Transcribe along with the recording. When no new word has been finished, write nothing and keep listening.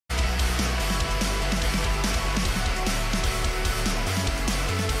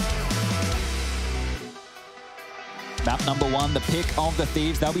Map number 1, the pick of the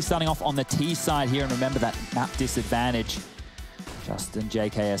Thieves. They'll be starting off on the T side here, and remember that map disadvantage. Justin,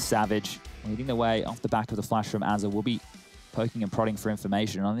 JKS, Savage leading the way off the back of the flash from Azza. Will be poking and prodding for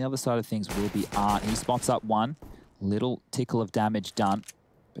information. And on the other side of things will be Art. He spots up one. Little tickle of damage done,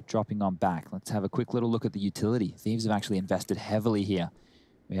 but dropping on back. Let's have a quick little look at the utility. Thieves have actually invested heavily here.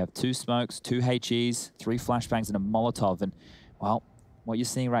 We have 2 smokes, 2 HEs, 3 flashbangs, and a Molotov. And, well, what you're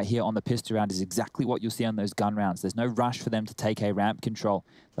seeing right here on the pistol round is exactly what you'll see on those gun rounds. There's no rush for them to take a ramp control.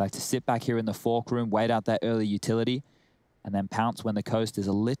 They like to sit back here in the fork room, wait out that early utility, and then pounce when the coast is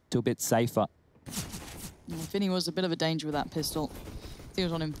a little bit safer. Vinny was a bit of a danger with that pistol. He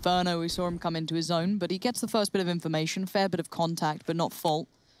was on Inferno, we saw him come into his own, but he gets the first bit of information, fair bit of contact, but not full.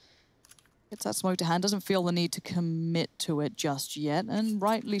 Gets that smoke to hand, doesn't feel the need to commit to it just yet, and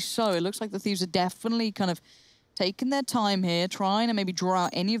rightly so. It looks like the Thieves are definitely kind of taking their time here, trying to maybe draw out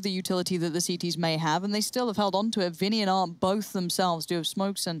any of the utility that the CTs may have, and they still have held on to it. Vinny and Art both themselves do have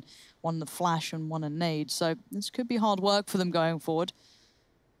smokes, and one the flash and one a nade, so this could be hard work for them going forward.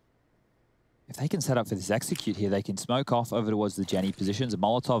 If they can set up for this execute here, they can smoke off over towards the Jenny positions. A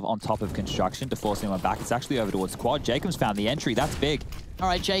Molotov on top of construction to force him back. It's actually over towards quad. Jacob's found the entry. That's big. All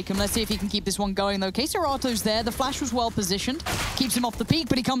right, Jacob, let's see if he can keep this one going, though. Caserato's there. The flash was well positioned. Keeps him off the peak,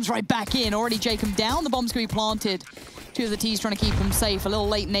 but he comes right back in. Already Jacob down. The bomb's going to be planted. 2 of the T's trying to keep him safe. A little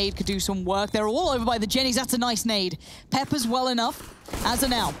late nade could do some work. They're all over by the Jennies. That's a nice nade. Pepper's well enough. Azza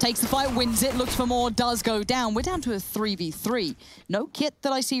now takes the fight, wins it, looks for more, does go down. We're down to a 3v3. No kit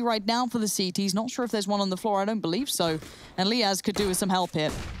that I see right now for the CTs. Not sure if there's one on the floor. I don't believe so. And Liaz could do with some help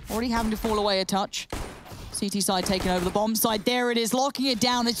here. Already having to fall away a touch. CT side taking over the bomb side. There it is, locking it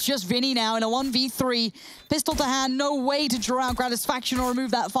down. It's just Vinny now in a 1v3. Pistol to hand, no way to draw out Gratisfaction or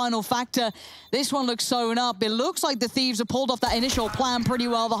remove that final factor. This one looks sewn up. It looks like the Thieves have pulled off that initial plan pretty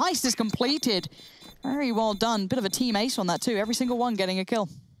well. The heist is completed. Very well done. Bit of a team ace on that too. Every single one getting a kill.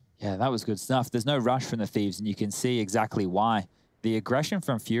 Yeah, that was good stuff. There's no rush from the Thieves, and you can see exactly why. The aggression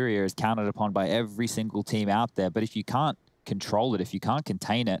from FURIA is counted upon by every single team out there, but if you can't control it, if you can't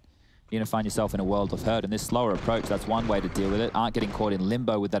contain it, you're going to find yourself in a world of hurt. And this slower approach, that's one way to deal with it. Aren't getting caught in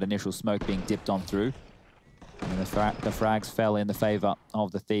limbo with that initial smoke being dipped on through. And the frags fell in the favor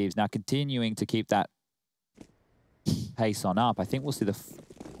of the Thieves. Now continuing to keep that pace on up. I think we'll see the...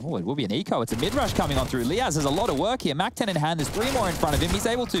 Oh, it will be an eco. It's a mid-rush coming on through. Liaz has a lot of work here. Mac 10 in hand. There's 3 more in front of him. He's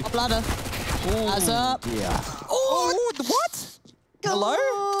able to... Up ladder. Azza. Yeah. Oh, what? Hello?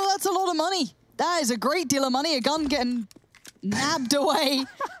 Oh, that's a lot of money. That is a great deal of money. A gun getting nabbed away.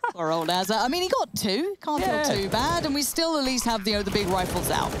 Poor old Azza. I mean, he got 2. Can't feel too bad. And we still at least have the big rifles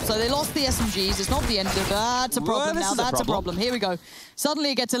out. So they lost the SMGs. It's not the end of it. That's a problem now. That's a problem. Here we go.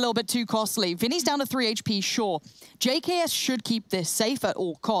 Suddenly it gets a little bit too costly. Vinny's down to 3 HP, sure. JKS should keep this safe at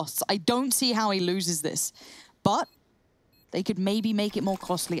all costs. I don't see how he loses this. But they could maybe make it more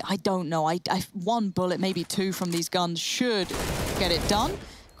costly. I don't know. 1 bullet, maybe 2 from these guns should get it done.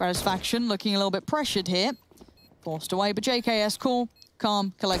 Gratisfaction looking a little bit pressured here. Forced away, but JKS cool,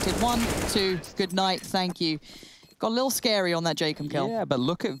 calm, collected. 1, 2, good night, thank you. Got a little scary on that Jacob kill. Yeah, but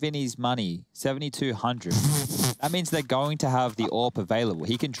look at Vinny's money, 7,200. That means they're going to have the AWP available.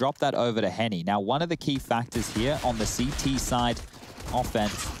 He can drop that over to Henny. Now, one of the key factors here on the CT side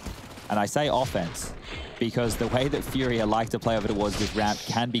offense, and I say offense, because the way that FURIA like to play over towards this ramp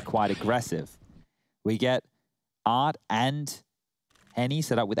can be quite aggressive. We get Art and Henny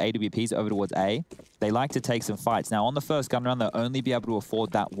set up with AWPs over towards A. They like to take some fights. Now, on the first gun round, they'll only be able to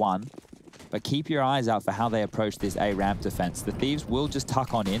afford that 1. But keep your eyes out for how they approach this A ramp defense. The Thieves will just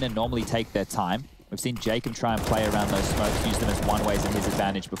tuck on in and normally take their time. We've seen Jacob try and play around those smokes, use them as one-ways in his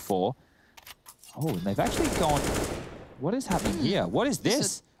advantage before. Oh, and they've actually gone... What is happening here? What is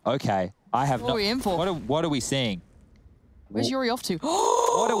this? Okay, I have What are we in for? What are we seeing? Where's Yuri off to?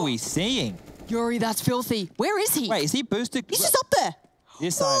 What are we seeing? Yuri, that's filthy. Where is he? Wait, is he boosted? He's just up there.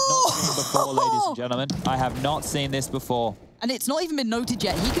 This I have not seen before, ladies and gentlemen. I have not seen this before. And it's not even been noted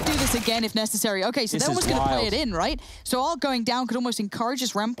yet. He could do this again if necessary. Okay, so they're almost going to play it in, right? So our going down could almost encourage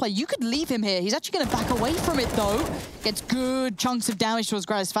this ramp play. You could leave him here. He's actually going to back away from it, though. Gets good chunks of damage towards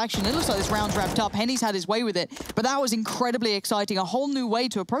Gratisfaction. It looks like this round's wrapped up. Henny's had his way with it. But that was incredibly exciting. A whole new way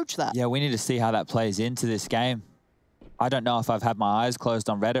to approach that. Yeah, we need to see how that plays into this game. I don't know if I've had my eyes closed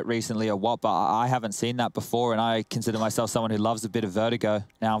on Reddit recently or what, but I haven't seen that before, and I consider myself someone who loves a bit of Vertigo.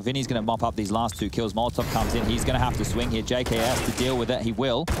 Now, Vinny's going to mop up these last 2 kills. Molotov comes in. He's going to have to swing here. JKS to deal with it. He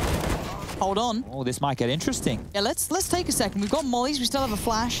will. Hold on. Oh, this might get interesting. Yeah, let's take a second. We've got mollies. We still have a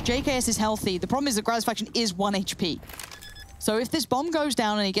flash. JKS is healthy. The problem is that Gratisfaction is 1 HP. So if this bomb goes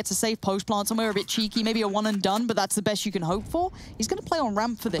down and he gets a safe post plant somewhere a bit cheeky, maybe a 1 and done, but that's the best you can hope for, he's going to play on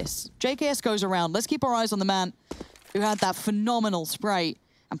ramp for this. JKS goes around. Let's keep our eyes on the man. who had that phenomenal spray.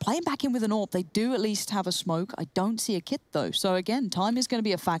 And playing back in with an AWP, they do at least have a smoke. I don't see a kit, though. So again, time is going to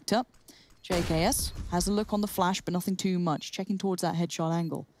be a factor. JKS has a look on the flash, but nothing too much. Checking towards that headshot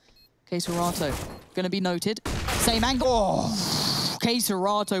angle. K-Serato, going to be noted. Same angle. Oh,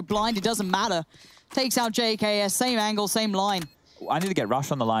 K-Serato blind, it doesn't matter. Takes out JKS, same angle, same line. I need to get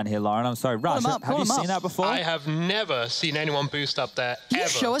Rush on the line here, Lauren. I'm sorry. Rush, have you seen that before? I have never seen anyone boost up there, Can ever. you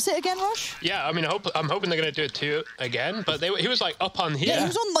show us it again, Rush? Yeah, I mean, I'm hoping they're going to do it too again, but he was like up on here. Yeah, he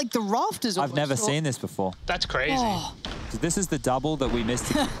was on like the rafters. I've never seen this before. That's crazy. Oh. So this is the double that we missed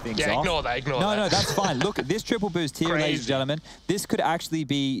to kick things Yeah, off. ignore that, ignore that. No, that's fine. Look, this triple boost here, Crazy. ladies and gentlemen, this could actually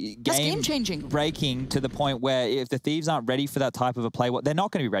be game-changing. breaking to the point where if the Thieves aren't ready for that type of a play, they're not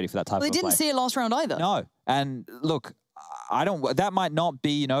going to be ready for that type of a play. They didn't see it last round either. No, and look, that might not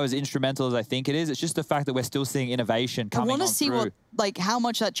be, as instrumental as I think it is. It's just the fact that we're still seeing innovation coming on through. I want to see how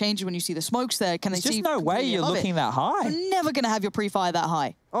much that changes when you see the smokes there. Can There's they see? There's just no way you're looking that high. You're never going to have your pre-fire that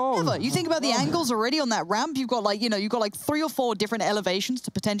high. Oh. Never. You think about the angles already on that ramp. You've got you've got like 3 or 4 different elevations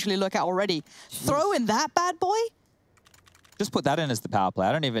to potentially look at already. Jeez. Throw in that bad boy. Just put that in as the power play.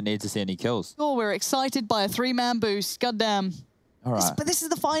 I don't even need to see any kills. Oh, we're excited by a 3-man boost. Goddamn. All right. But this is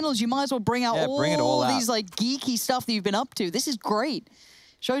the finals. You might as well bring out all these geeky stuff that you've been up to. This is great.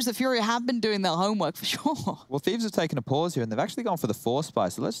 Shows that FURIA have been doing their homework for sure. Well, Thieves have taken a pause here, and they've actually gone for the 4 spy.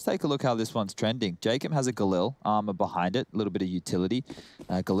 So let's take a look how this one's trending. Jacob has a Galil armor behind it, a little bit of utility.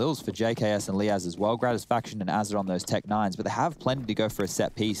 Galil's for JKS and Liaz as well. Gratisfaction and Az are on those Tech 9s, but they have plenty to go for a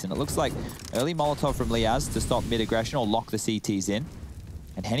set piece. And it looks like early Molotov from Liaz to stop mid-aggression or lock the CTs in.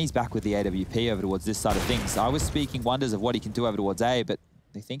 And Henny's back with the AWP over towards this side of things. I was speaking wonders of what he can do over towards A, but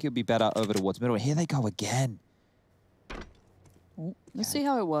they think he'll be better over towards middle. And here they go again. Oh, let's see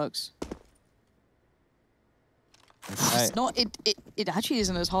how it works. Okay. It's not. It actually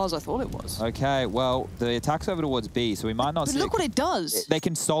isn't as hard as I thought it was. Okay, well, the attack's over towards B, so we might not see... But look what it does. They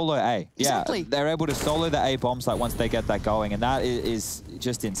can solo A. Exactly. Yeah, they're able to solo the A bomb site once they get that going, and that is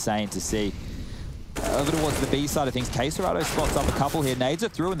just insane to see. Over towards the B side of things, K-Serato spots up a couple here. Nades are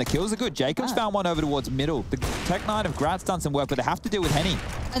through and the kills are good. Jacob's found one over towards middle. The Tech 9 of Grat's done some work, but they have to deal with Henny.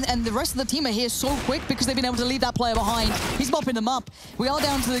 And the rest of the team are here so quick because they've been able to leave that player behind. He's mopping them up. We are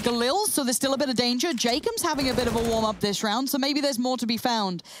down to the Galils, so there's still a bit of danger. Jacob's having a bit of a warm-up this round, so maybe there's more to be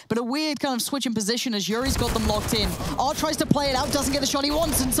found. But a weird kind of switch in position as Yuri's got them locked in. Art tries to play it out, doesn't get the shot he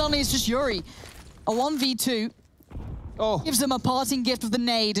wants, and suddenly it's just Yuri. A 1v2. Oh. Gives him a parting gift of the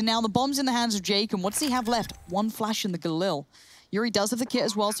nade, and now the bomb's in the hands of Jacob. What does he have left? 1 flash in the Galil. Yuri does have the kit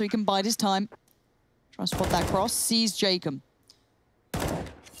as well, so he can bide his time. Try to spot that cross. Sees Jacob.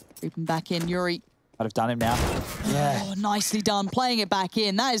 Creeping back in, Yuri. I'd have done him now. Yeah. Oh, nicely done. Playing it back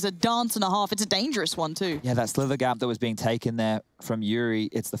in. That is a dance and a half. It's a dangerous one, too. Yeah, that slither gap that was being taken there from Yuri,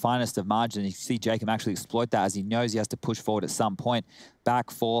 it's the finest of margin. You see Jacob actually exploit that as he knows he has to push forward at some point. Back,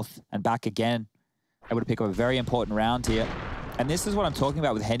 forth, and back again. Able to pick up a very important round here. And this is what I'm talking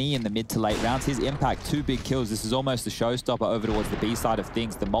about with Henny in the mid to late rounds. His impact, 2 big kills. This is almost a showstopper over towards the B side of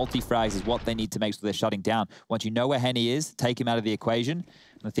things. The multi-frags is what they need to make sure they're shutting down. Once you know where Henny is, take him out of the equation.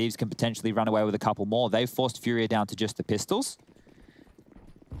 And the Thieves can potentially run away with a couple more. They've forced FURIA down to just the pistols.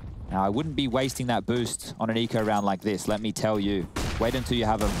 Now, I wouldn't be wasting that boost on an eco round like this, let me tell you. Wait until you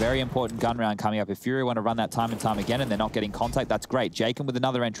have a very important gun round coming up. If FURIA want to run that time and time again and they're not getting contact, that's great. Jacob with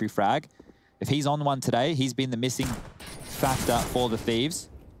another entry frag. If he's on one today, he's been the missing factor for the Thieves.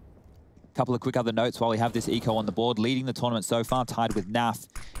 A couple of quick other notes while we have this eco on the board. Leading the tournament so far, tied with Naf,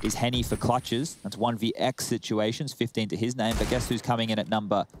 is Henny for clutches. That's 1vx situations, 15 to his name. But guess who's coming in at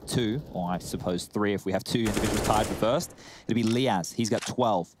number 2? Or I suppose 3 if we have 2 individuals tied for first. It'll be Liaz. He's got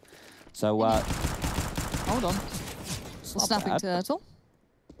 12. So, hold on. Snapping turtle.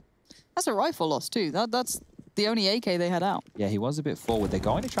 That's a rifle loss too. That's the only AK they had out. Yeah, he was a bit forward. They're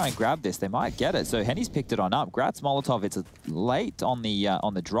going to try and grab this. They might get it. So Henny's picked it on up. Gratz Molotov, it's late on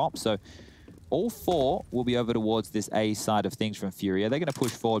the drop. So all 4 will be over towards this A side of things from FURIA. They're going to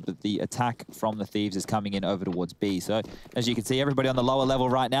push forward, but the attack from the Thieves is coming in over towards B. So as you can see, everybody on the lower level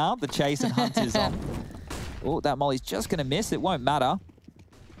right now, the chase and hunt is on. Oh, that molly's just going to miss. It won't matter.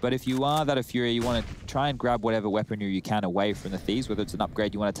 But if you are that of FURIA, you want to try and grab whatever weaponry you can away from the Thieves, whether it's an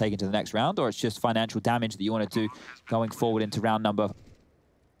upgrade you want to take into the next round or it's just financial damage that you want to do going forward into round number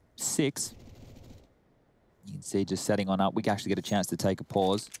 6. You can see just setting on up. We can actually get a chance to take a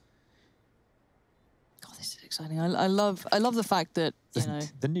pause. God, this is exciting. I love the fact that, you know...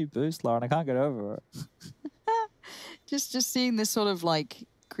 the new boost, Lauren, I can't get over it. just seeing this sort of, like,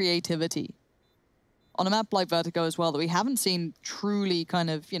 creativity on a map like Vertigo as well that we haven't seen truly kind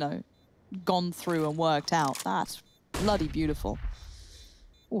of, you know, gone through and worked out. That's bloody beautiful.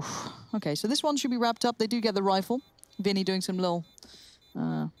 Oof. Okay, so this one should be wrapped up. They do get the rifle. Vinny doing some little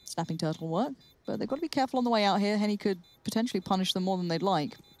snapping turtle work. But they've got to be careful on the way out here. Henny could potentially punish them more than they'd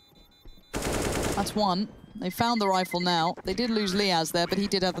like. That's one. They found the rifle now. They did lose Liaz there, but he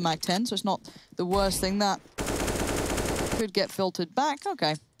did have the MAC-10, so it's not the worst thing. That could get filtered back.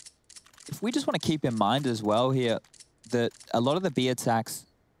 Okay. If we just want to keep in mind as well here that a lot of the B attacks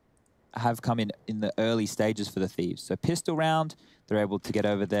have come in the early stages for the Thieves. So pistol round, they're able to get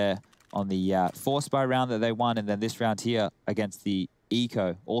over there on the force by round that they won, and then this round here against the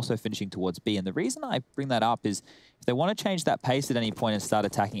Eco, also finishing towards B. And the reason I bring that up is if they want to change that pace at any point and start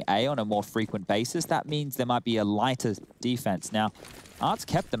attacking A on a more frequent basis, that means there might be a lighter defense. Now, Art's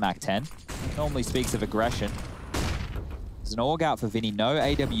kept the MAC-10. Normally speaks of aggression. There's an AUG out for Vinny, no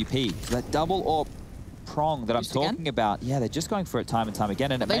AWP. So that double AWP prong that I'm talking about, yeah, they're just going for it time and time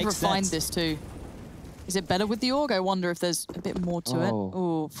again, and it makes sense. They've refined this too. Is it better with the AUG? I wonder if there's a bit more to it.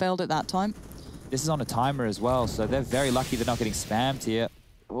 Oh, failed it that time. This is on a timer as well, so they're very lucky they're not getting spammed here.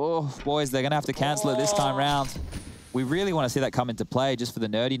 Oh, boys, they're going to have to cancel it this time round. We really want to see that come into play just for the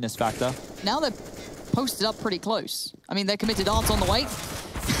nerdiness factor. Now they're posted up pretty close. I mean, they're committed Arts on the way.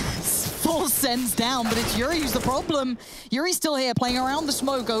 Full sends down, but it's Yuri who's the problem. Yuri's still here, playing around the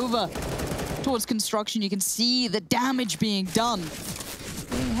smoke over towards construction. You can see the damage being done.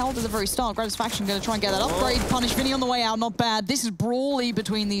 Being held at the very start. Gratisfaction going to try and get that upgrade. Punish Vinny on the way out, not bad. This is brawly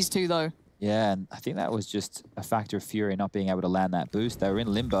between these two, though. Yeah, and I think that was just a factor of FURIA not being able to land that boost. They were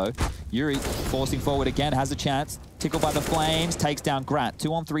in limbo. Yuri forcing forward again, has a chance. Tickled by the flames, takes down Grant.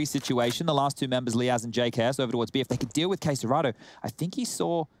 2-on-3 situation. The last two members, Liaz and JKS, over towards B. If they could deal with Queserado, I think he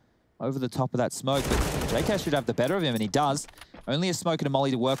saw over the top of that smoke, but JKS should have the better of him, and he does. Only a smoke and a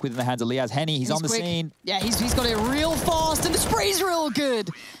molly to work with in the hands of Liaz. Henny, he's on the scene. Yeah, he's got it real fast, and the spray's real good.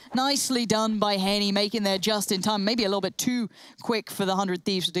 Nicely done by Henny, making there just in time. Maybe a little bit too quick for the 100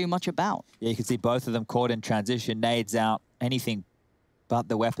 Thieves to do much about. Yeah, you can see both of them caught in transition, nades out, anything but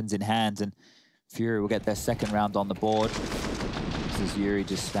the weapons in hand, and FURIA will get their second round on the board. This is Yuri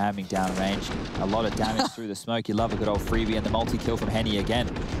just spamming downrange. A lot of damage through the smoke. You love a good old freebie, and the multi-kill from Henny again.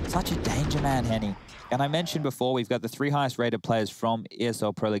 Such a danger man, Henny. And I mentioned before, we've got the 3 highest rated players from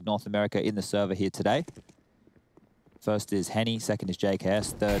ESL Pro League North America in the server here today. First is Henny, second is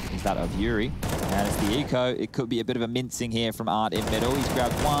JKS, third is that of Yuri. And it's the Eco. It could be a bit of a mincing here from Art in middle. He's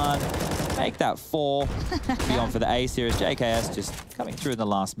grabbed 1, make that 4. Be on for the ace here is JKS, just coming through in the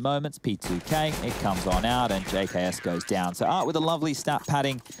last moments. P2K, it comes on out, and JKS goes down. So Art with a lovely stat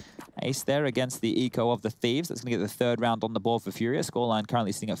padding ace there against the Eco of the Thieves. That's going to get the third round on the board for FURIA. Scoreline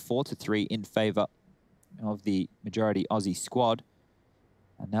currently sitting at 4-3 in favor of the majority Aussie squad.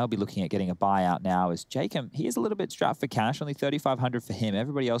 And they'll be looking at getting a buyout now as Jacob, he is a little bit strapped for cash, only 3,500 for him.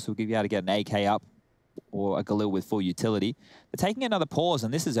 Everybody else will give you how to get an AK up or a Galil with full utility. They're taking another pause,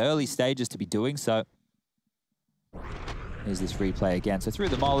 and this is early stages to be doing so. Here's this replay again. So through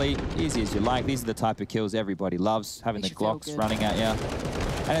the molly, easy as you like. These are the type of kills everybody loves, having the Glocks running at you.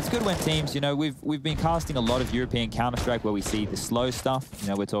 And it's good when teams, you know, we've been casting a lot of European Counter-Strike where we see the slow stuff. You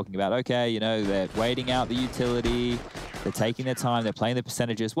know, we're talking about, okay, you know, they're waiting out the utility, they're taking their time, they're playing the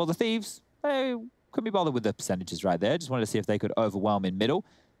percentages. Well, the Thieves, they couldn't be bothered with the percentages right there. Just wanted to see if they could overwhelm in middle.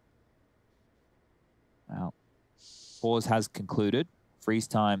 Well, pause has concluded. Freeze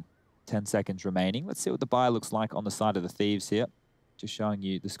time, 10 seconds remaining. Let's see what the buy looks like on the side of the Thieves here. Just showing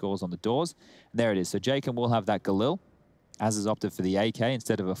you the scores on the doors. And there it is. So Jacob will have that Galil, as is opted for the AK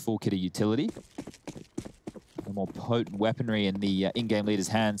instead of a full kit of utility. The more potent weaponry in the in-game leader's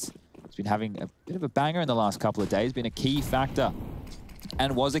hands. He's been having a bit of a banger in the last couple of days, been a key factor.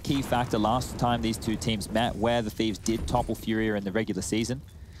 And was a key factor last time these two teams met, where the Thieves did topple FURIA in the regular season.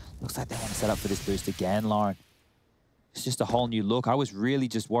 Looks like they want to set up for this boost again, Lauren. It's just a whole new look. I was really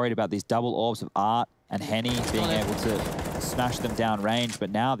just worried about these double orbs of Art and Henny being able to smash them down range,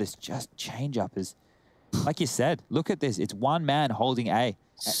 but now this just change-up is, like you said, look at this. It's one man holding A.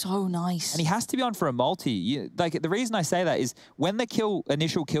 So nice. And he has to be on for a multi. Like, the reason I say that is when the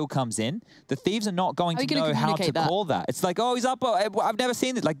initial kill comes in, the Thieves are not going to know how to call that. It's like, oh, he's up. I've never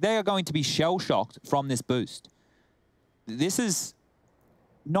seen this. Like, they are going to be shell-shocked from this boost. This is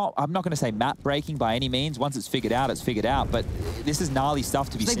not, I'm not going to say map breaking by any means. Once it's figured out, it's figured out. But this is gnarly stuff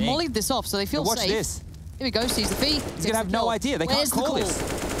to be seeing. They've mollied this off, so they feel safe. Watch this. Here we go, sees the feet. He's going to have no idea. They can't call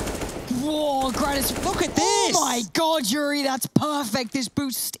this. Whoa, Gratis. Look at this! Oh my god, Yuri, that's perfect. This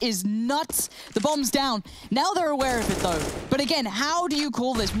boost is nuts. The bomb's down. Now they're aware of it, though. But again, how do you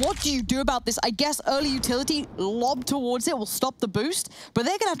call this? What do you do about this? I guess early utility, lob towards it will stop the boost, but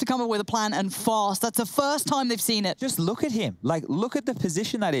they're going to have to come up with a plan, and fast. That's the first time they've seen it. Just look at him. Like, look at the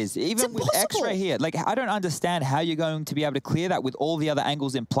position that is. Even with X-ray here. Like, I don't understand how you're going to be able to clear that with all the other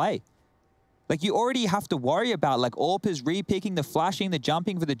angles in play. Like, you already have to worry about, like, AWP is re-picking, the flashing, the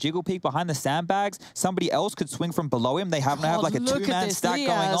jumping for the jiggle peek behind the sandbags. Somebody else could swing from below him. They happen to have, like, a two-man stack going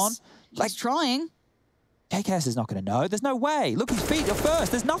on. Like, trying. KKS is not going to know. There's no way. Look, his feet are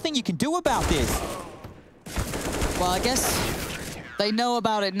first. There's nothing you can do about this. Well, I guess they know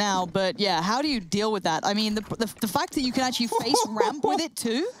about it now, but yeah, how do you deal with that? I mean, the fact that you can actually face ramp with it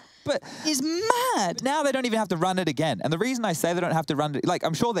too is mad. Now they don't even have to run it again. And the reason I say they don't have to run it, like,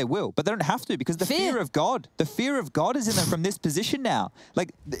 I'm sure they will, but they don't have to because the fear of God is in them from this position now.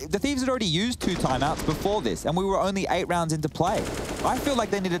 Like, the Thieves had already used 2 timeouts before this, and we were only 8 rounds into play. I feel like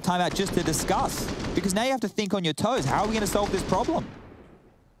they need a timeout just to discuss, because now you have to think on your toes. How are we going to solve this problem?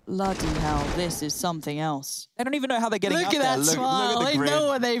 Bloody hell, this is something else. I don't even know how they're getting up there. Look at that smile. Look at the grin. They know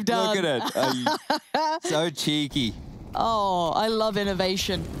what they've done. Look at it. So cheeky. Oh, I love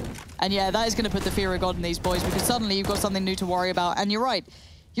innovation. And yeah, that is going to put the fear of God in these boys, because suddenly you've got something new to worry about. And you're right,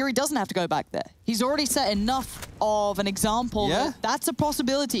 Yuri doesn't have to go back there. He's already set enough of an example that that's a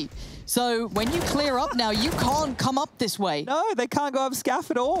possibility. So when you clear up now, you can't come up this way. No, they can't go up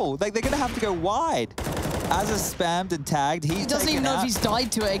scaff at all. Like, they're going to have to go wide. Asa spammed and tagged. He doesn't even know if he's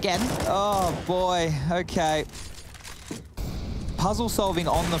died to it again. Oh, boy. Okay. Puzzle solving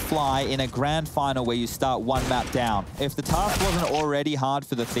on the fly in a grand final where you start 1 map down. If the task wasn't already hard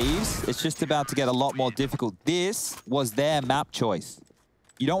for the Thieves, it's just about to get a lot more difficult. This was their map choice.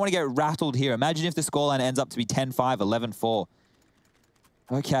 You don't want to get rattled here. Imagine if the scoreline ends up to be 10-5, 11-4.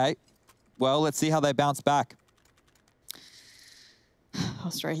 Okay. Well, let's see how they bounce back.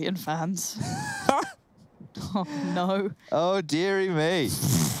 Australian fans. Oh, no. Oh, dearie me.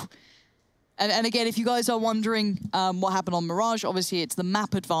 And again, if you guys are wondering what happened on Mirage, obviously it's the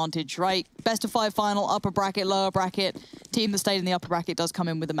map advantage, right? Best of 5 final, upper bracket, lower bracket. Team that stayed in the upper bracket does come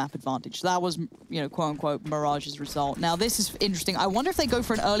in with the map advantage. That was, you know, quote-unquote, Mirage's result. Now, this is interesting. I wonder if they go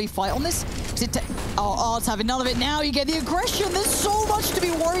for an early fight on this. Art's having none of it now. You get the aggression. There's so much to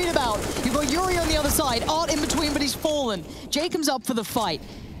be worried about. You've got Yuri on the other side. Art in between, but he's fallen. Jacob's up for the fight.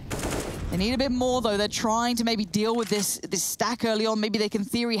 They need a bit more, though. They're trying to maybe deal with this stack early on. Maybe they can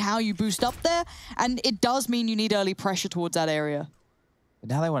theory how you boost up there. And it does mean you need early pressure towards that area. But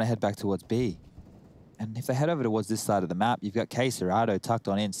now they want to head back towards B. And if they head over towards this side of the map, you've got K-Serrato tucked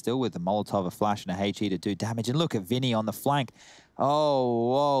on in, still with the Molotov, a flash, and a HE to do damage. And look at Vinny on the flank.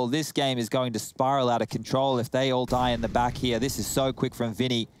 Oh, whoa, this game is going to spiral out of control if they all die in the back here. This is so quick from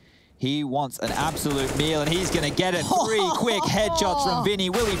Vinny. He wants an absolute meal, and he's going to get it. 3 quick headshots from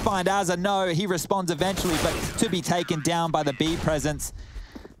Vinny. Will he find Asa? No, he responds eventually, but to be taken down by the B presence.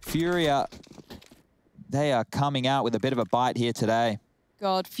 FURIA, they are coming out with a bit of a bite here today.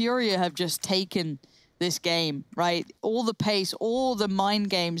 God, FURIA have just taken this game, right? All the pace, all the mind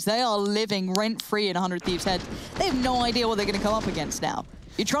games, they are living rent-free in 100 Thieves' heads. They have no idea what they're going to come up against now.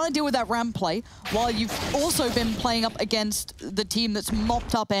 You're trying to deal with that ramp play while you've also been playing up against the team that's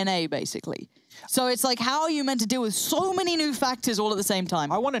mopped up NA, basically. So it's like, how are you meant to deal with so many new factors all at the same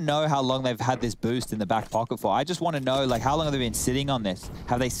time? I want to know how long they've had this boost in the back pocket for. I just want to know, like, how long have they been sitting on this?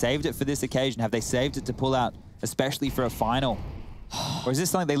 Have they saved it for this occasion? Have they saved it to pull out, especially for a final? Or is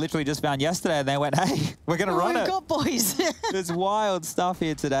this something they literally just found yesterday and they went, hey, we're going to run it? We've got boys. There's wild stuff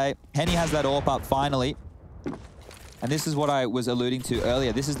here today. Henny has that AWP up finally. And this is what I was alluding to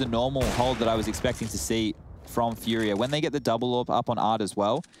earlier. This is the normal hold that I was expecting to see from FURIA. When they get the double AWP up on Art as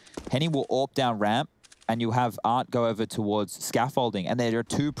well, Henny will AWP down ramp, and you have Art go over towards scaffolding. And they're a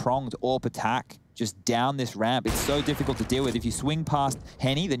 2-pronged AWP attack just down this ramp. It's so difficult to deal with. If you swing past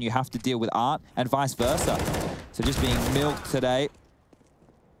Henny, then you have to deal with Art, and vice versa. So just being milked today.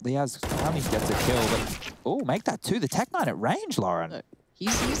 Liaz finally gets a kill, but oh, make that 2. The Tech-9 at range, Lauren.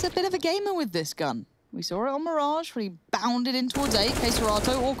 He's a bit of a gamer with this gun. We saw it on Mirage when he bounded in towards A.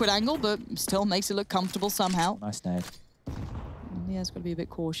 K-Serrato, awkward angle, but still makes it look comfortable somehow. Nice nade. Yeah, he's got to be a bit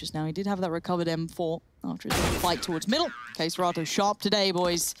cautious now. He did have that recovered M4 after his little fight towards middle. K-Serrato sharp today,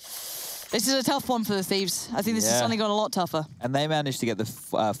 boys. This is a tough one for the Thieves. I think this has suddenly gotten a lot tougher. And they managed to get the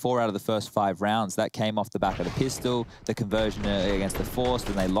 4 out of the first 5 rounds. That came off the back of the pistol, the conversion against the Force,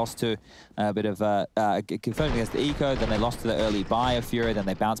 then they lost to a bit of conversion against the Eco, then they lost to the early buy of FURIA, then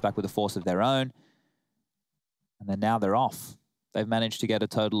they bounced back with a Force of their own. And then now they're off. They've managed to get a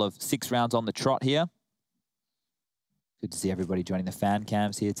total of 6 rounds on the trot here. Good to see everybody joining the fan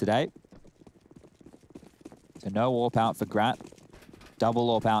cams here today. So no AWP out for Grat.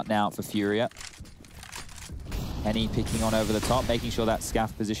 Double AWP out now for FURIA. Henny picking on over the top, making sure that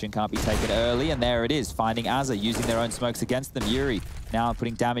scaff position can't be taken early. And there it is, finding Asa, using their own smokes against them. Yuri now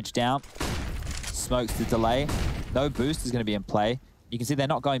putting damage down. Smokes to delay. No boost is going to be in play. You can see they're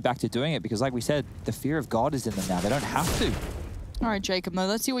not going back to doing it because, like we said, the fear of God is in them now. They don't have to. All right, Jacob, though,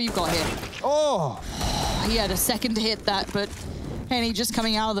 let's see what you've got here. Oh! He had a second to hit that, but Henny just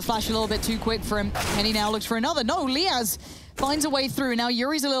coming out of the flash a little bit too quick for him. Henny now looks for another. No, Liaz finds a way through. Now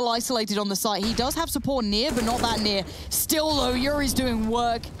Yuri's a little isolated on the site. He does have support near, but not that near. Still, though, Yuri's doing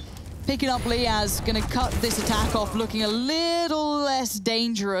work. Picking up Liaz, gonna cut this attack off, looking a little less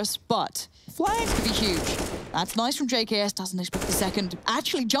dangerous, but flags could be huge. That's nice from JKS, doesn't expect the second.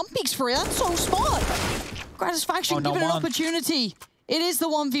 Actually, jump peeks for it, that's so smart. Gratisfaction given an opportunity. It is the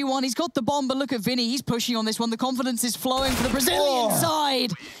 1v1, he's got the bomb, but look at Vinny, he's pushing on this one. The confidence is flowing for the Brazilian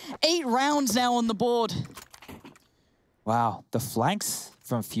side. 8 rounds now on the board. Wow, the flanks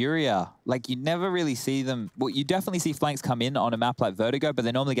from FURIA, like you never really see them. Well, you definitely see flanks come in on a map like Vertigo, but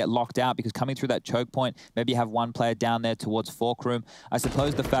they normally get locked out because coming through that choke point, maybe you have one player down there towards Fork Room. I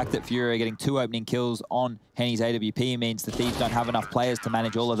suppose the fact that FURIA are getting 2 opening kills on Henny's AWP means the Thieves don't have enough players to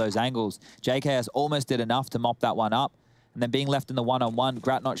manage all of those angles. JKS almost did enough to mop that one up. And then being left in the one-on-one,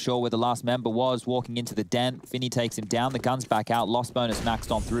 Grat not sure where the last member was, walking into the den. Finny takes him down, the gun's back out, lost bonus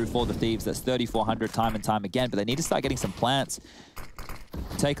maxed on through for the Thieves. That's 3,400 time and time again, but they need to start getting some plants.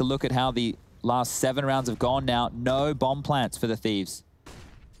 Take a look at how the last 7 rounds have gone now. No bomb plants for the Thieves.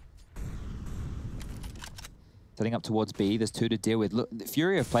 Setting up towards B, there's 2 to deal with. Look,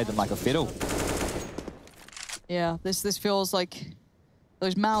 FURIA have played them like a fiddle. Yeah, this feels like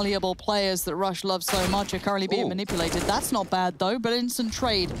those malleable players that Rush loves so much are currently being manipulated. That's not bad, though, but instant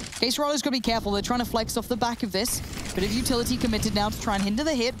trade. KSRO's got to be careful. They're trying to flex off the back of this. Bit of utility committed now to try and hinder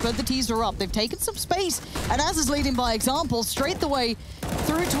the hit, but the T's are up. They've taken some space, and Az is leading by example, straight the way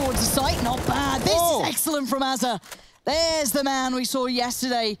through towards the site. Not bad. This is excellent from Azza. There's the man we saw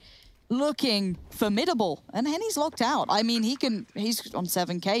yesterday looking formidable, and Henny's locked out. I mean, he's on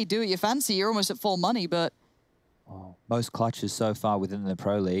 7K. Do what you fancy. You're almost at full money, but most clutches so far within the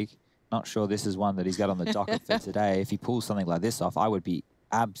Pro League. Not sure this is one that he's got on the docket for today. If he pulls something like this off, I would be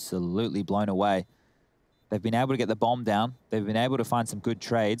absolutely blown away. They've been able to get the bomb down. They've been able to find some good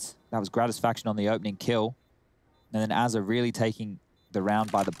trades. That was Gratisfaction on the opening kill. And then Azza really taking the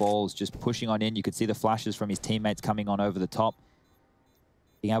round by the balls, just pushing on in. You could see the flashes from his teammates coming on over the top.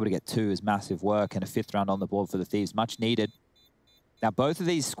 Being able to get 2 is massive work, and a 5th round on the board for the Thieves, much needed. Now, both of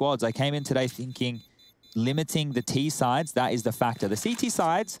these squads, I came in today thinking limiting the T sides, that is the factor. The CT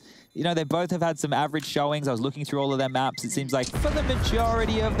sides, you know, they both have had some average showings. I was looking through all of their maps. It seems like for the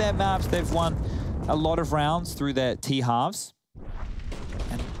majority of their maps, they've won a lot of rounds through their T halves.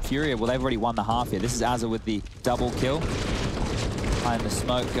 And FURIA, well, they've already won the half here. This is Azza with the double kill. Behind the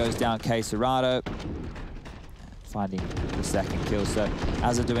smoke goes down KSRO, finding the second kill. So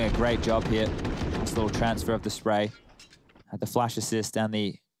Azza doing a great job here. Nice little transfer of the spray. Had the flash assist and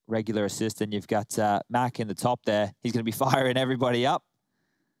the regular assist, and you've got Mac in the top there. He's going to be firing everybody up.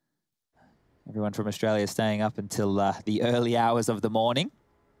 Everyone from Australia staying up until the early hours of the morning.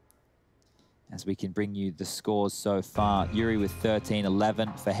 As we can bring you the scores so far. Yuri with 13,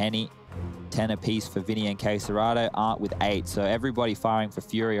 11 for Henny, 10 apiece for Vinny and KSRO, Art with 8. So everybody firing for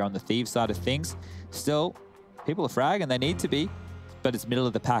FURIA on the Thieves side of things. Still, people are fragging, they need to be, but it's middle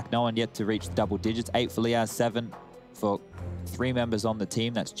of the pack. No one yet to reach the double digits. 8 for Liaz, 7 for 3 members on the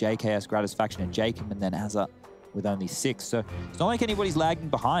team. That's JKS, Gratisfaction, and Jacob, and then Azza with only 6. So it's not like anybody's lagging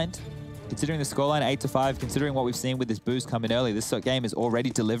behind. Considering the scoreline 8-5, considering what we've seen with this boost coming early, this game is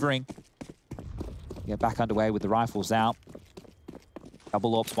already delivering. Get back underway with the rifles out.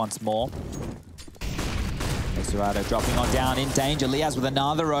 Double AWPs once more. KSRO dropping on down in danger. Liaz with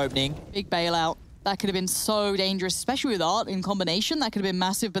another opening. Big bailout. That could have been so dangerous, especially with Art in combination. That could have been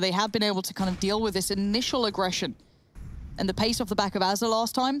massive, but they have been able to kind of deal with this initial aggression. And the pace off the back of Azza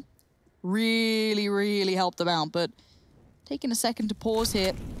last time really, really helped them out. But taking a second to pause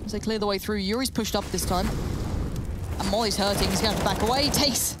here as they clear the way through. Yuri's pushed up this time. And Molly's hurting. He's going to have to back away. He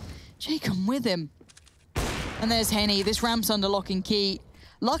takes Jacob with him. And there's Henny. This ramp's under lock and key.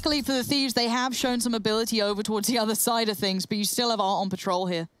 Luckily for the Thieves, they have shown some ability over towards the other side of things, but you still have Art on patrol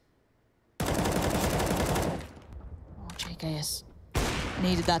here. Oh, JKS.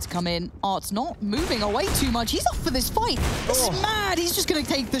 Needed that to come in. Art's not moving away too much. He's up for this fight. This is mad. He's just going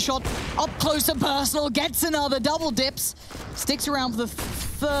to take the shot up close and personal. Gets another double dips. Sticks around for the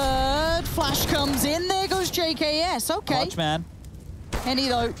 3rd. Flash comes in. There goes JKS. Okay. Watch, man. Henny,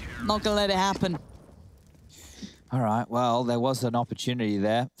 though, not going to let it happen. All right. Well, there was an opportunity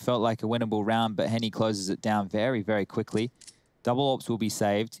there. Felt like a winnable round, but Henny closes it down very, very quickly. Double AWPs will be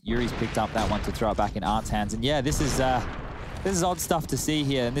saved. Yuri's picked up that one to throw it back in Art's hands. And yeah, this is odd stuff to see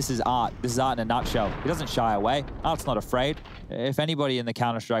here, and this is Art. This is Art in a nutshell. He doesn't shy away. Art's not afraid. If anybody in the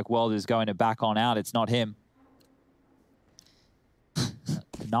Counter-Strike world is going to back on out, it's not him.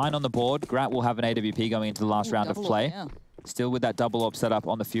 9 on the board. Grat will have an AWP going into the last round of play. Yeah. Still with that double AWP setup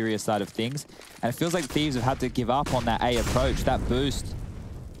on the FURIA side of things. And it feels like Thieves have had to give up on that A approach. That boost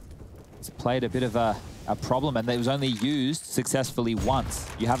has played a bit of a problem, and it was only used successfully once.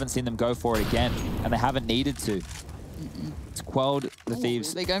 You haven't seen them go for it again, and they haven't needed to. It's quelled the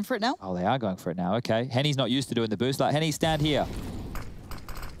Thieves. Are they going for it now? Oh, they are going for it now. Okay. Henny's not used to doing the boost. Like, Henny, stand here.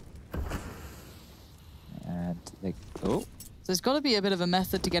 And they... Oh. So there's got to be a bit of a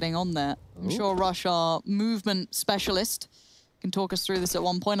method to getting on there. I'm sure Rush, our movement specialist, can talk us through this at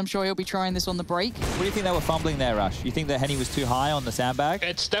one point. I'm sure he'll be trying this on the break. What do you think they were fumbling there, Rush? You think that Henny was too high on the sandbag?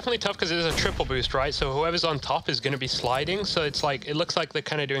 It's definitely tough because it is a triple boost, right? So whoever's on top is going to be sliding. So it's like, it looks like they're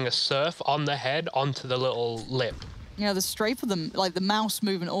kind of doing a surf on the head onto the little lip. Yeah, the strafe of them, like the mouse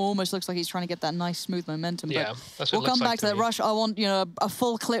movement almost looks like he's trying to get that nice smooth momentum. Yeah, that's what we'll come back to that. Rush, I want, you know, a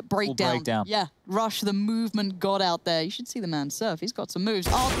full clip breakdown. Full breakdown. Yeah, Rush, the movement god out there. You should see the man surf. He's got some moves.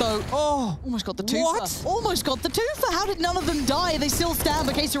 Artho, almost got the twofer. What? Almost got the twofer. How did none of them die? They still stand,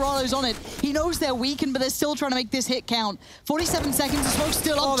 but Caserato's on it. He knows they're weakened, but they're still trying to make this hit count. 47 seconds, the smoke's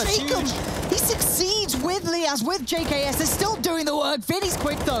still up. Jacob, he succeeds with Liaz, with JKS. They're still doing the work. Vinny's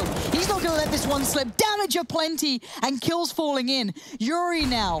quick, though. He's not going to let this one slip. Damage aplenty, and kills falling in. Yuri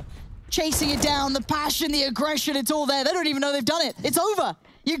now chasing it down. The passion, the aggression, it's all there. They don't even know they've done it. It's over.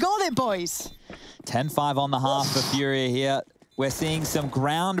 You got it, boys. 10-5 on the half for FURIA here. We're seeing some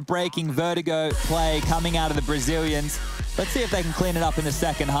groundbreaking Vertigo play coming out of the Brazilians. Let's see if they can clean it up in the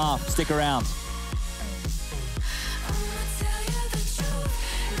second half. Stick around.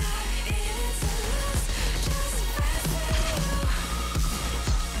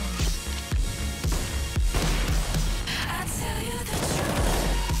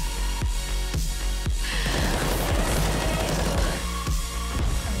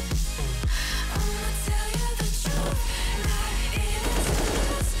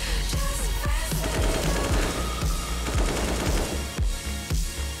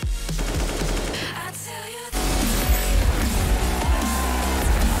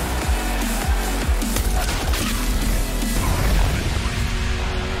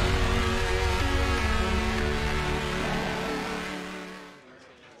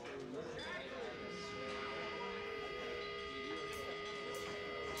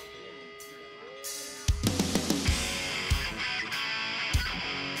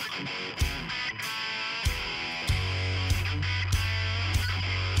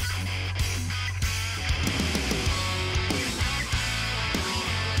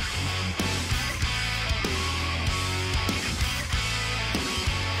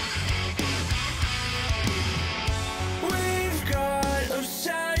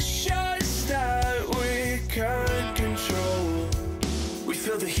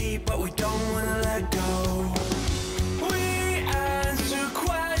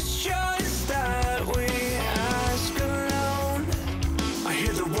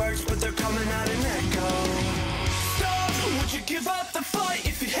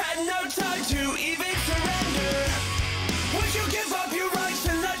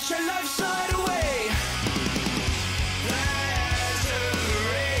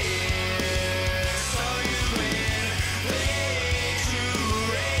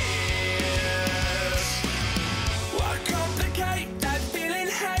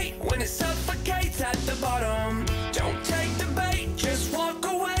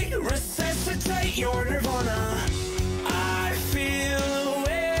 Your nirvana. I feel a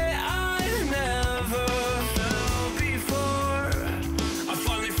way I've never felt before. I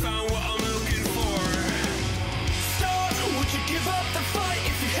finally found what I'm looking for. Stop, would you give up the fight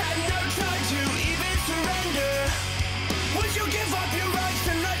if you had no time to even surrender? Would you give up your rights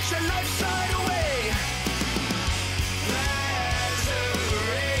and let your life slide away?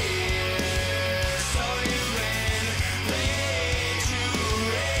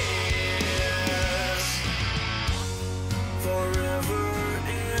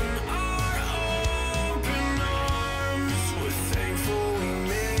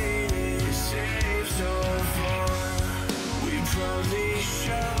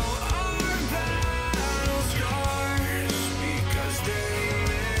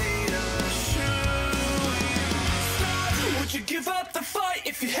 Give up the fight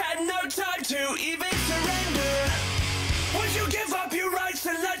if you had no time to even surrender. Would you give up your rights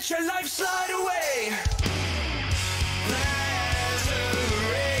and let your life slide away?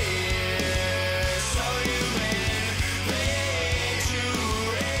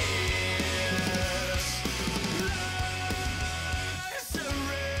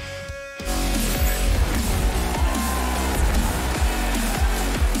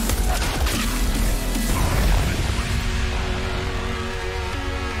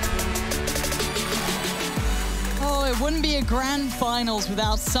 wouldn't be a grand finals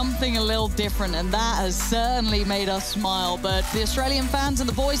without something a little different, and that has certainly made us smile. But the Australian fans and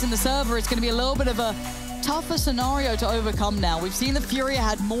the boys in the server, it's going to be a little bit of a tougher scenario to overcome now. We've seen the FURIA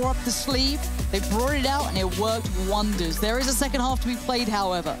had more up the sleeve. They brought it out and it worked wonders. There is a second half to be played,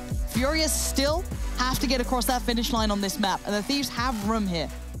 however. FURIA still have to get across that finish line on this map, and the Thieves have room here.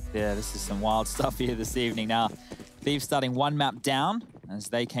 Yeah, this is some wild stuff here this evening. Now, Thieves starting one map down as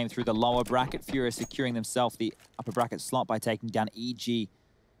they came through the lower bracket. FURIA securing themselves the upper bracket slot by taking down EG in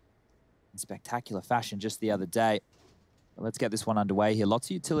spectacular fashion just the other day. But let's get this one underway here. Lots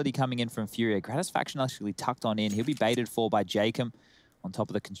of utility coming in from FURIA. Gratis faction actually tucked on in. He'll be baited for by Jacob on top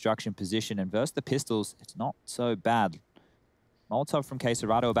of the construction position. And versus the pistols, it's not so bad. Molotov from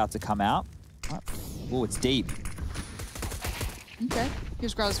Quesarado about to come out. Oh, it's deep. Okay,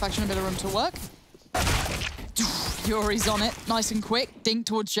 gives Gratis faction a bit of room to work. Yuri's on it, nice and quick. Dink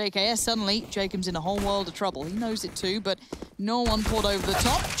towards JKS. Suddenly, Jacob's in a whole world of trouble. He knows it too, but no one poured over the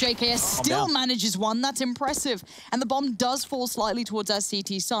top. JKS still manages one. That's impressive. And the bomb does fall slightly towards our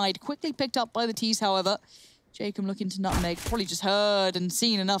CT side. Quickly picked up by the T's, however. Jacob looking to nutmeg. Probably just heard and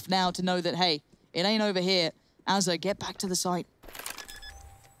seen enough now to know that, hey, it ain't over here. Azza, get back to the site.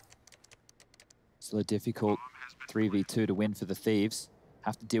 Still a difficult 3v2 to win for the Thieves.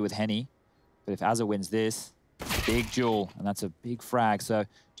 Have to deal with Henny. But if Azza wins this, big duel, and that's a big frag. So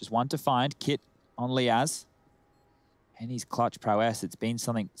just one to find. Kit on Liaz. Henny's clutch prowess, it's been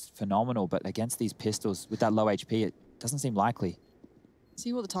something phenomenal, but against these pistols with that low HP, it doesn't seem likely.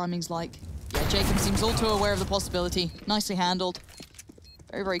 See what the timing's like. Yeah, Jacob seems all too aware of the possibility. Nicely handled.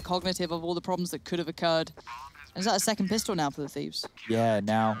 Very, very cognitive of all the problems that could have occurred. And is that a second pistol now for the Thieves? Yeah,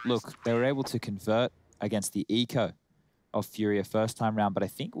 now, look, they were able to convert against the eco of FURIA first time round, but I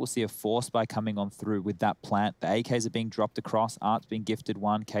think we'll see a force by coming on through with that plant. The AKs are being dropped across. Art's been gifted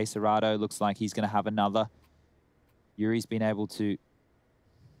one. Quesarado looks like he's going to have another. Yuri's been able to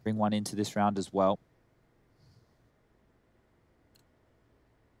bring one into this round as well.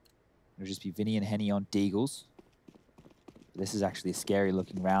 It'll just be Vinny and Henny on Deagles. This is actually a scary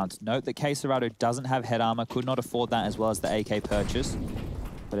looking round. Note that Quesarado doesn't have head armor, could not afford that as well as the AK purchase.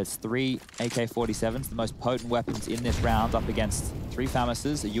 But it's 3 AK-47s, the most potent weapons in this round, up against 3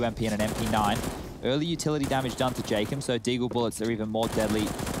 FAMASs, a UMP and an MP9. Early utility damage done to Jacob, so Deagle bullets are even more deadly.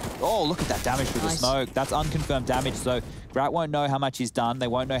 Oh, look at that damage through the smoke. That's unconfirmed damage, so Grat won't know how much he's done. They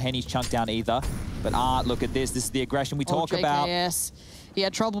won't know Henny's chunked down either. But Art, look at this. This is the aggression we talk about. Yes. He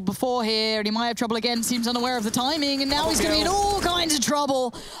had trouble before here, and he might have trouble again. Seems unaware of the timing, and now he's going to be in all kinds of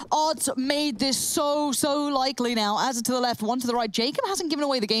trouble. Art made this so likely now. Azza to the left, one to the right. Jacob hasn't given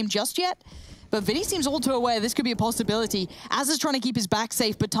away the game just yet, but Vinny seems all too aware this could be a possibility. Azza's trying to keep his back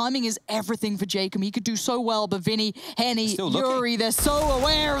safe, but timing is everything for Jacob. He could do so well, but Vinny, Henny, Yuri, they're so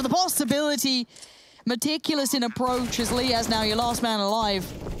aware of the possibility. Meticulous in approach as Liaz now your last man alive.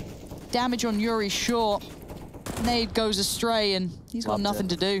 Damage on Yuri, sure. Nade goes astray, and he's got nothing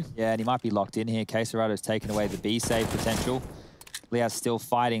to do. Yeah, and he might be locked in here. Quesarado's taken away the B save potential. Liaz still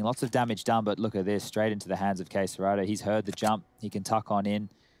fighting. Lots of damage done, but look at this. Straight into the hands of Quesarado. He's heard the jump. He can tuck on in.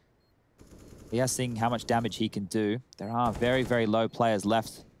 Liaz seeing how much damage he can do. There are very, very low players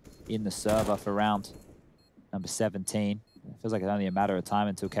left in the server for round number 17. It feels like it's only a matter of time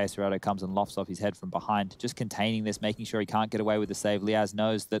until Quesarado comes and lofts off his head from behind. Just containing this, making sure he can't get away with the save. Liaz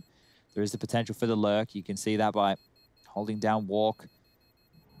knows that there is the potential for the lurk. You can see that by holding down walk,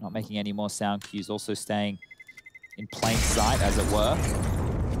 not making any more sound cues, also staying in plain sight, as it were.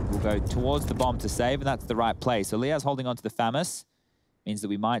 We'll go towards the bomb to save, and that's the right play. So Liaz holding on to the FAMAS means that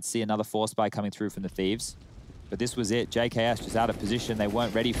we might see another force buy coming through from the Thieves. But this was it. JKS just out of position. They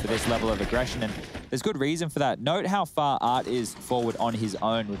weren't ready for this level of aggression, and there's good reason for that. Note how far Art is forward on his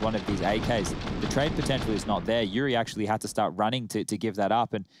own with one of these AKs. The trade potential is not there. Yuri actually had to start running to give that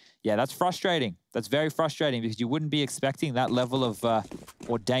up, and yeah, that's frustrating. That's very frustrating because you wouldn't be expecting that level of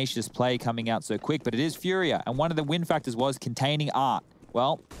audacious play coming out so quick, but it is FURIA, and one of the win factors was containing Art.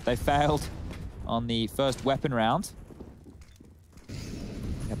 Well, they failed on the first weapon round.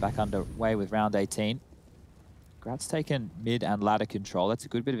 Get back underway with round 18. Grat's taken mid and ladder control. That's a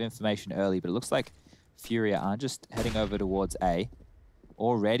good bit of information early, but it looks like FURIA are just heading over towards A.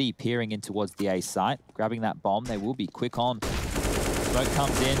 Already peering in towards the A site. Grabbing that bomb, they will be quick on. Smoke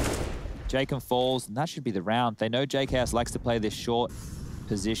comes in, Jacob falls, and that should be the round. They know JKS likes to play this short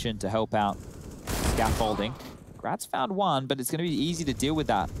position to help out scaffolding. Grat's found one, but it's going to be easy to deal with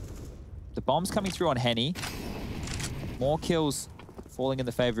that. The bomb's coming through on Henny. More kills falling in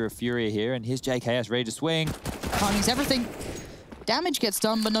the favor of FURIA here, and here's JKS ready to swing. Timing's everything. Damage gets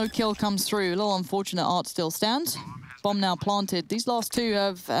done, but no kill comes through. A little unfortunate. Art still stands. Bomb now planted. These last two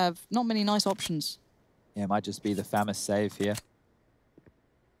have not many nice options. Yeah, it might just be the famous save here.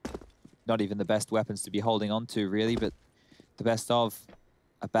 Not even the best weapons to be holding on to, really, but the best of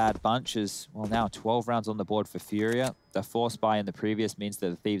a bad bunch is, well, now 12 rounds on the board for FURIA. The force buy in the previous means that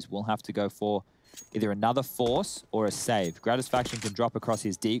the Thieves will have to go for either another force or a save. Gratisfaction can drop across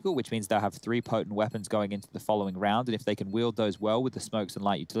his Deagle, which means they'll have 3 potent weapons going into the following round, and if they can wield those well with the smokes and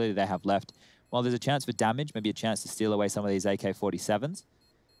light utility they have left, well, there's a chance for damage, maybe a chance to steal away some of these AK-47s.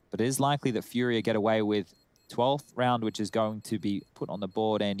 But it is likely that FURIA get away with 12th round, which is going to be put on the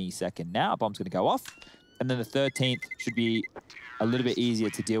board any second now. Bomb's going to go off. And then the 13th should be a little bit easier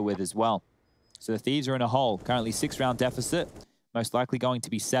to deal with as well. So the Thieves are in a hole. Currently 6-round deficit, most likely going to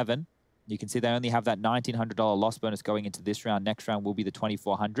be 7. You can see they only have that $1,900 loss bonus going into this round. Next round will be the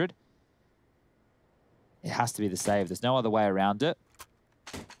 $2,400. It has to be the save. There's no other way around it.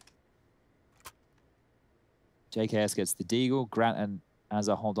 JKS gets the Deagle. Grant and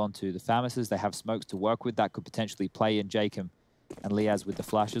Azza hold on to the Famises. They have smokes to work with. That could potentially play in Jacob and Liaz with the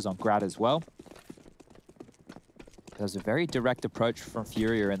flashes on Grad as well. There's a very direct approach from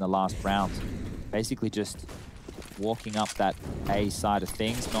FURIA in the last round. Basically just walking up that A side of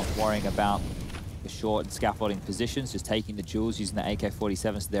things, not worrying about the short and scaffolding positions, just taking the jewels, using the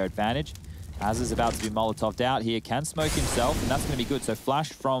AK-47s to their advantage. Azza's about to be Molotov'd out here, can smoke himself, and that's going to be good. So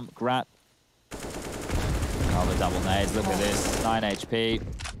flash from Grat. Oh, the double nades, look at this, 9 HP.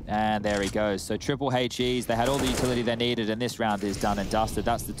 And there he goes. So triple HEs, they had all the utility they needed, and this round is done and dusted.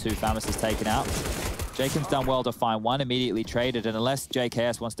 That's the 2 Famises taken out. Jacob's done well to find 1, immediately traded, and unless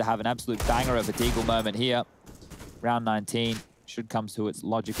JKS wants to have an absolute banger of a Deagle moment here, round 19 should come to its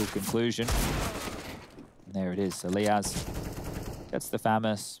logical conclusion. And there it is. So Liaz gets the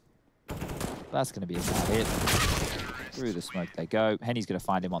Famis. That's going to be a bad hit. Through the smoke they go. Henny's going to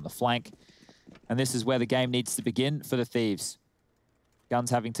find him on the flank. And this is where the game needs to begin for the Thieves. Guns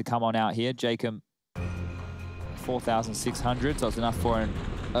having to come on out here. Jacob, 4,600, so it's enough for an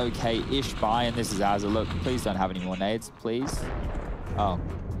okay-ish buy. And this is Azza. Look, please don't have any more nades, please. Oh,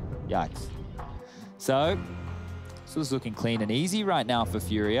 yikes. So this is looking clean and easy right now for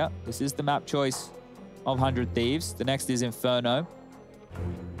FURIA. This is the map choice of 100 Thieves. The next is Inferno.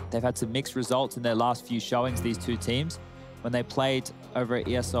 They've had some mixed results in their last few showings, these two teams. When they played over at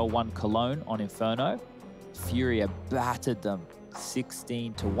ESL 1 Cologne on Inferno, FURIA battered them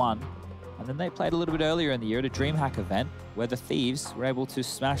 16-1. And then they played a little bit earlier in the year at a DreamHack event where the Thieves were able to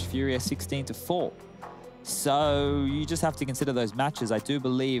smash FURIA 16-4. So you just have to consider those matches. I do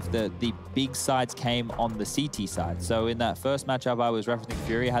believe that the big sides came on the CT side. So in that first matchup, I was referencing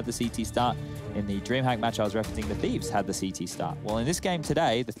FURIA had the CT start. In the DreamHack match, I was referencing the Thieves had the CT start. Well, in this game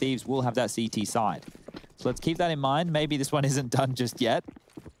today, the Thieves will have that CT side. So let's keep that in mind. Maybe this one isn't done just yet.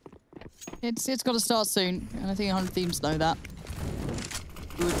 It's got to start soon, and I think 100 Thieves know that.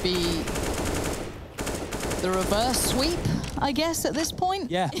 It would be the reverse sweep, I guess, at this point.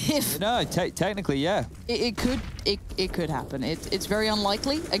 Yeah. If no, technically, yeah. It could happen. It's very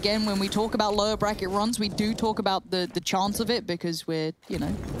unlikely. Again, when we talk about lower bracket runs, we do talk about the chance of it because we're, you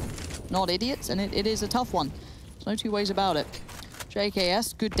know, not idiots, and it is a tough one. There's no two ways about it.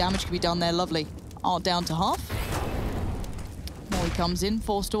 JKS, good damage can be done there, lovely. Art down to half. Now he comes in,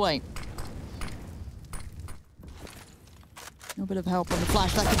 forced away. A bit of help on the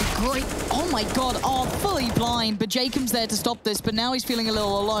flash, that could be great. Oh my god, oh, fully blind, but Jacob's there to stop this, but now he's feeling a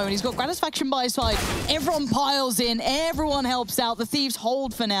little alone. He's got Gratisfaction by his side. Everyone piles in, everyone helps out. The Thieves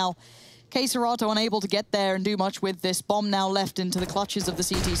hold for now. Queserato unable to get there and do much with this. Bomb now left into the clutches of the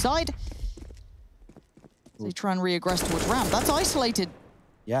CT side. They try and re-aggress towards ramp. That's isolated.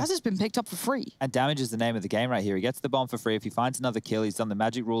 Yeah. As it's been picked up for free. And damage is the name of the game right here. He gets the bomb for free. If he finds another kill, he's done the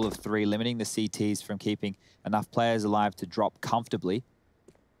magic rule of 3, limiting the CTs from keeping enough players alive to drop comfortably.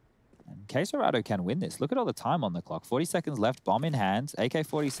 And Queserato can win this. Look at all the time on the clock. 40 seconds left, bomb in hand.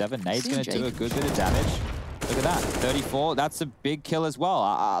 AK-47, nade's going to do a good bit of damage. Look at that, 34. That's a big kill as well.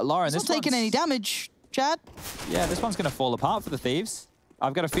 Lauren, this one's not taking any damage, Chad. Yeah, this one's going to fall apart for the Thieves.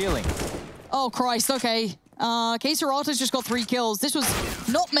 I've got a feeling. Oh, Christ, okay. Queserato's just got 3 kills. This was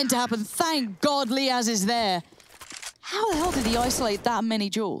not meant to happen. Thank God Liaz is there. How the hell did he isolate that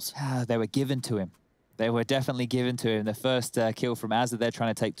many jewels? They were given to him. They were definitely given to him. The first kill from Azza, they're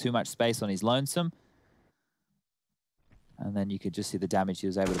trying to take too much space on his lonesome. And then you could just see the damage he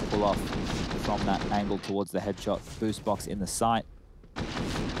was able to pull off from that angle towards the headshot boost box in the sight.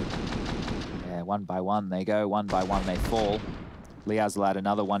 Yeah, 1 by 1 they go, 1 by 1 they fall. Liaz will add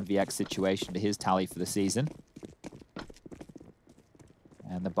another 1vx situation to his tally for the season.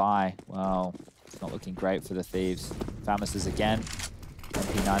 And the buy, well, it's not looking great for the Thieves. Famises again.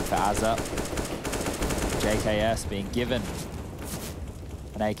 MP9 for Azza. JKS being given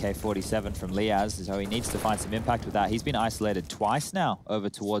an AK-47 from Liaz, so he needs to find some impact with that. He's been isolated twice now over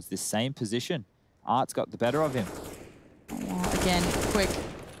towards this same position. Art's got the better of him. Oh, again, quick.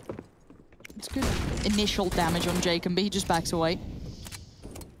 It's good initial damage on Jacob, but he just backs away.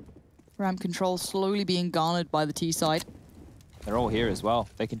 Ramp control slowly being garnered by the T side. They're all here as well.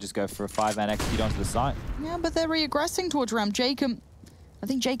 They can just go for a 5-man execute onto the site. Yeah, but they're re-aggressing towards Ramp. Jacob, I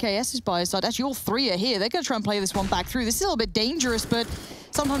think JKS is by his side. Actually, all three are here. They're going to try and play this one back through. This is a little bit dangerous, but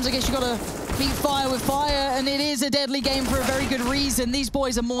sometimes I guess you got to beat fire with fire, and it is a deadly game for a very good reason. These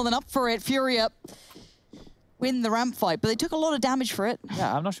boys are more than up for it. FURIA win the ramp fight, but they took a lot of damage for it.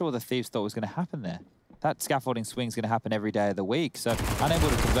 Yeah, I'm not sure what the Thieves thought was going to happen there. That scaffolding swing is going to happen every day of the week, so unable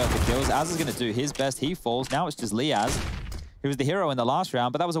to convert the kills. Az is going to do his best. He falls. Now it's just Liaz, who was the hero in the last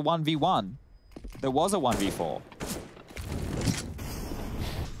round, but that was a 1v1. There was a 1v4.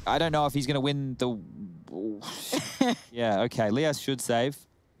 I don't know if he's going to win the... Yeah, okay. Liaz should save.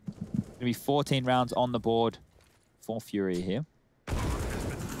 Going to be 14 rounds on the board for FURIA here.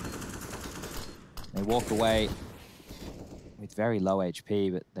 They walk away with very low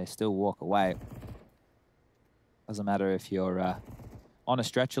HP, but they still walk away. Doesn't matter if you're on a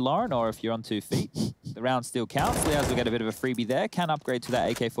stretcher, Lauren, or if you're on 2 feet. The round still counts. Liaz will get a bit of a freebie there. Can upgrade to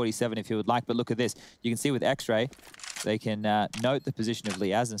that AK-47 if he would like, but look at this. You can see with X-Ray, they can note the position of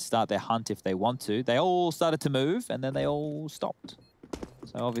Liaz and start their hunt if they want to. They all started to move, and then they all stopped.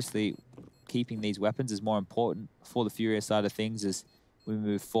 So obviously, keeping these weapons is more important for the FURIA side of things as we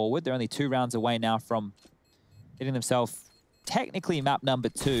move forward. They're only 2 rounds away now from getting themselves technically map number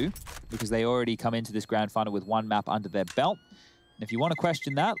 2, because they already come into this grand final with 1 map under their belt. And if you want to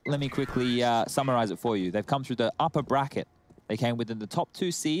question that, let me quickly summarize it for you. They've come through the upper bracket. They came within the top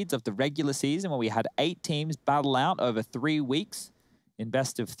 2 seeds of the regular season, where we had 8 teams battle out over 3 weeks in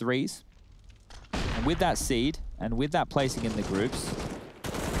best of 3s. And with that seed, and with that placing in the groups,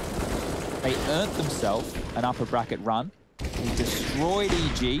 they earned themselves an upper bracket run. They destroyed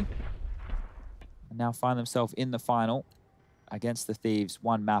EG, and now find themselves in the final against the Thieves,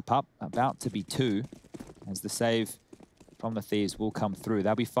 1 map up, about to be 2, as the save from the Thieves will come through.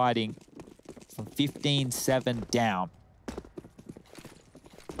 They'll be fighting from 15-7 down.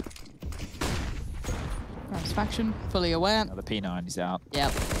 Satisfaction, fully aware. Now the P9 is out.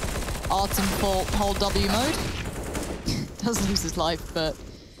 Yep. Art's in full hold W mode. Does lose his life, but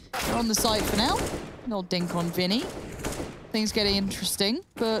they're on the site for now. No dink on Vinny. Things getting interesting,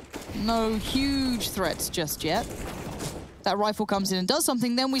 but no huge threats just yet. That rifle comes in and does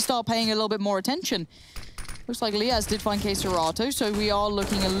something, then we start paying a little bit more attention. Looks like Liaz did find Queserato, so we are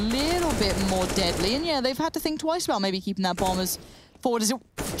looking a little bit more deadly. And yeah, they've had to think twice about maybe keeping that bomb as forward as it...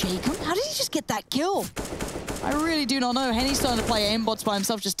 Jacob? How did he just get that kill? I really do not know. Henny's starting to play aimbots by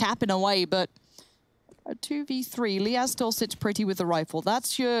himself, just tapping away, but a 2v3. Liaz still sits pretty with the rifle.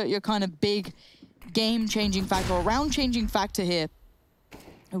 That's your kind of big game-changing factor, or round-changing factor here.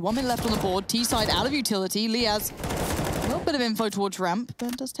 1 minute left on the board. T-side out of utility. Liaz, a little bit of info towards ramp,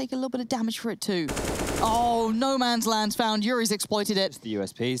 but does take a little bit of damage for it too. Oh, no man's land's found. Yuri's exploited it. It's the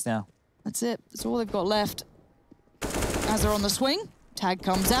USPs now. That's it. That's all they've got left. As they're on the swing, tag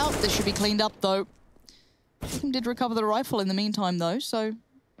comes out. This should be cleaned up though. He did recover the rifle in the meantime though, so...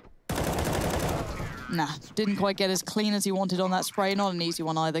 Nah, didn't quite get as clean as he wanted on that spray. Not an easy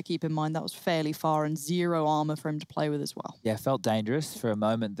one either, keep in mind. That was fairly far and 0 armor for him to play with as well. Yeah, felt dangerous for a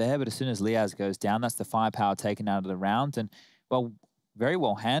moment there, but as soon as Liaz goes down, that's the firepower taken out of the round. And, well, very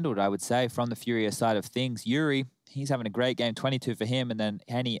well handled, I would say, from the FURIA side of things. Yuri, he's having a great game, 22 for him, and then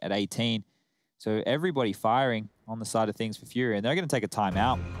Henny at 18. So everybody firing on the side of things for FURIA, and they're going to take a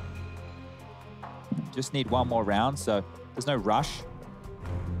timeout. Just need 1 more round, so there's no rush.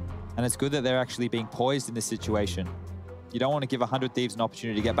 And it's good that they're actually being poised in this situation. You don't want to give 100 Thieves an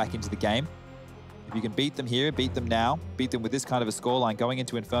opportunity to get back into the game. If you can beat them here, beat them now, beat them with this kind of a scoreline going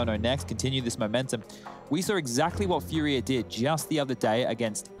into Inferno next, continue this momentum. We saw exactly what FURIA did just the other day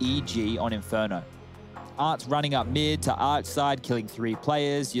against EG on Inferno. Art's running up mid to Art's side, killing 3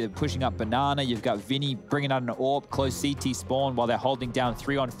 players. You're pushing up Banana. You've got Vinny bringing out an AWP, close CT spawn while they're holding down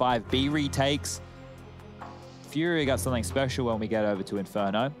 3-on-5 B retakes. FURIA got something special when we get over to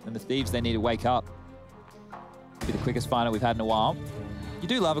Inferno, and the Thieves, they need to wake up. It'll be the quickest final we've had in a while. You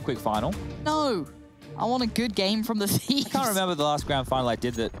do love a quick final. No, I want a good game from the Thieves. I can't remember the last grand final I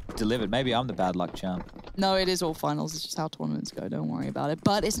did that delivered. Maybe I'm the bad luck charm. No, it is all finals. It's just how tournaments go. Don't worry about it.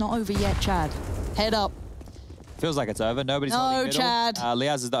 But it's not over yet, Chad. Head up. Feels like it's over. Nobody's holding middle. Chad.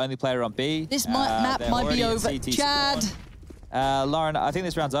 Liaz is the only player on B. This map might be over. Chad. Lauren, I think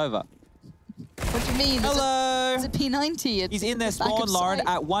this round's over. What do you mean? Hello. It's a P90. He's in their spawn, Lauren,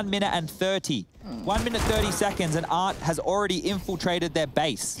 at 1 minute and 30. 1 minute 30 seconds, and Art has already infiltrated their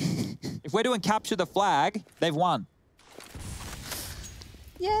base. If we're doing capture the flag, they've won.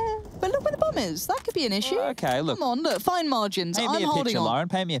 Yeah, but look where the bomb is. That could be an issue. Okay, look. Come on, look, fine margins. Paint me a picture, Lauren.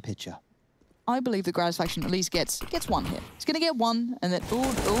 Paint me a picture. I believe the Graz faction at least gets one hit. It's gonna get one, and then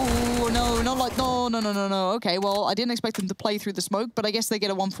oh no, not like no. Okay, well I didn't expect them to play through the smoke, but I guess they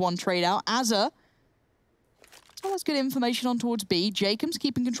get a 1-for-1 trade out. Azza, so that's good information on towards B. Jacob's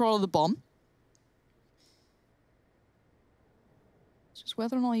keeping control of the bomb. It's just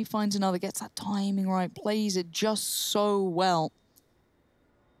whether or not he finds another, gets that timing right, plays it just so well.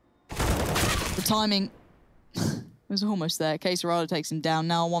 The timing was almost there. Quesarado takes him down.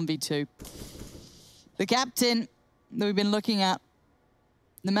 Now 1v2. The captain that we've been looking at,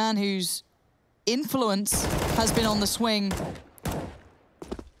 the man whose influence has been on the swing,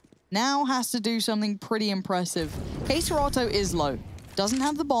 now has to do something pretty impressive. Quesarado is low. Doesn't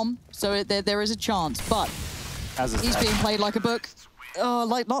have the bomb, so there is a chance, but he's being played like a book. Oh,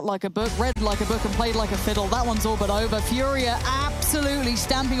 not like a book, read like a book and played like a fiddle. That one's all but over. FURIA absolutely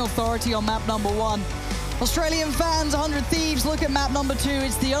stamping authority on map number 1. Australian fans, 100 Thieves, look at map number 2.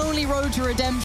 It's the only road to redemption.